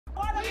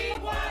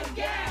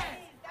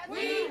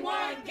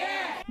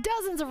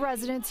Dozens of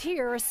residents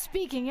here are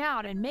speaking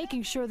out and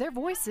making sure their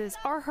voices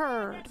are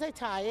heard. They're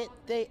tired.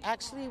 They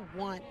actually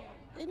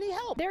they need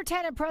help. Their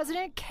tenant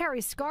president, Carrie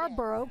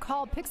Scarborough,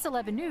 called Pix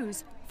 11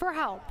 News for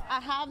help.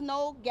 I have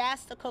no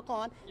gas to cook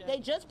on. They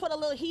just put a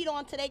little heat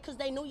on today because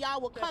they knew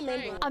y'all would come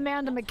in.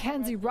 Amanda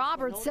Mackenzie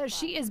Roberts says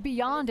she is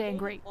beyond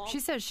angry.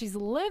 She says she's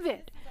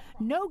livid.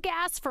 No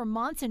gas for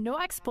months and no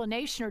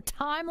explanation or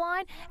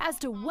timeline as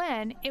to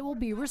when it will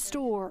be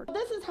restored.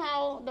 This is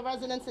how the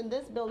residents in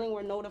this building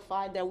were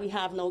notified that we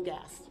have no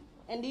gas.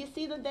 And do you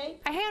see the date?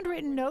 A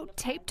handwritten note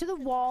taped to the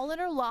wall in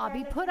her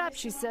lobby put up,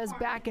 she says,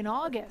 back in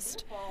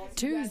August.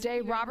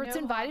 Tuesday, Roberts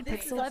invited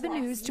Pix 11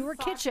 News to her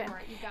kitchen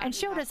and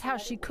showed us how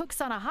she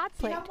cooks on a hot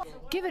plate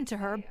given to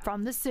her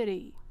from the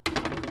city.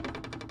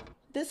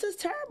 This is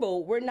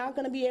terrible. We're not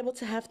going to be able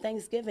to have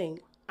Thanksgiving.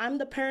 I'm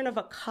the parent of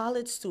a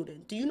college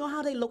student. Do you know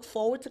how they look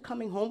forward to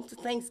coming home to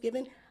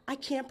Thanksgiving? I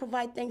can't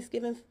provide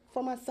Thanksgiving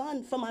for my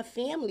son, for my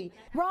family.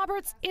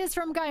 Roberts is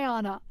from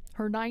Guyana.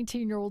 Her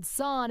 19-year-old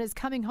son is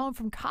coming home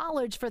from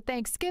college for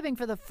Thanksgiving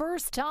for the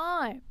first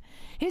time.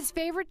 His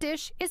favorite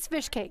dish is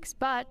fish cakes,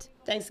 but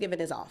Thanksgiving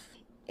is off.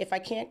 If I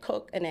can't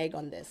cook an egg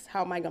on this,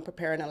 how am I going to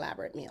prepare an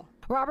elaborate meal?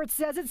 Roberts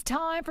says it's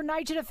time for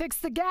NYCHA to fix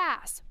the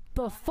gas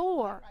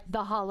before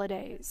the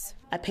holidays.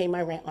 I pay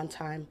my rent on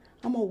time.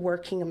 I'm a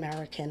working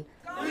American.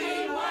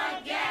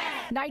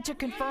 NYCHA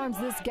confirms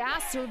this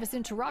gas service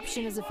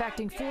interruption is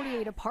affecting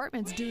 48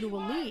 apartments due to a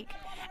leak.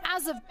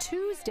 As of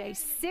Tuesday,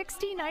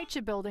 60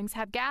 NYCHA buildings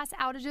have gas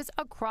outages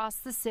across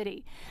the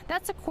city.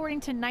 That's according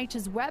to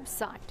NYCHA's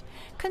website.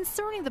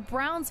 Concerning the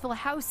Brownsville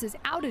house's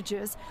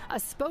outages, a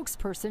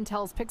spokesperson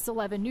tells Pix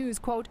 11 News,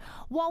 quote,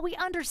 "While we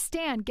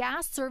understand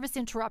gas service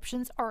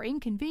interruptions are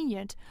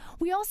inconvenient,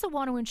 we also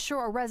want to ensure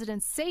our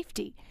residents'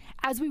 safety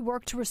as we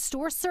work to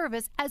restore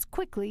service as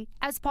quickly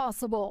as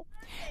possible."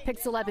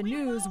 Pix 11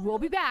 News will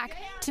be back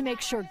to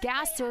make sure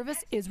gas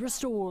service is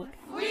restored.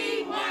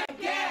 We want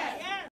gas!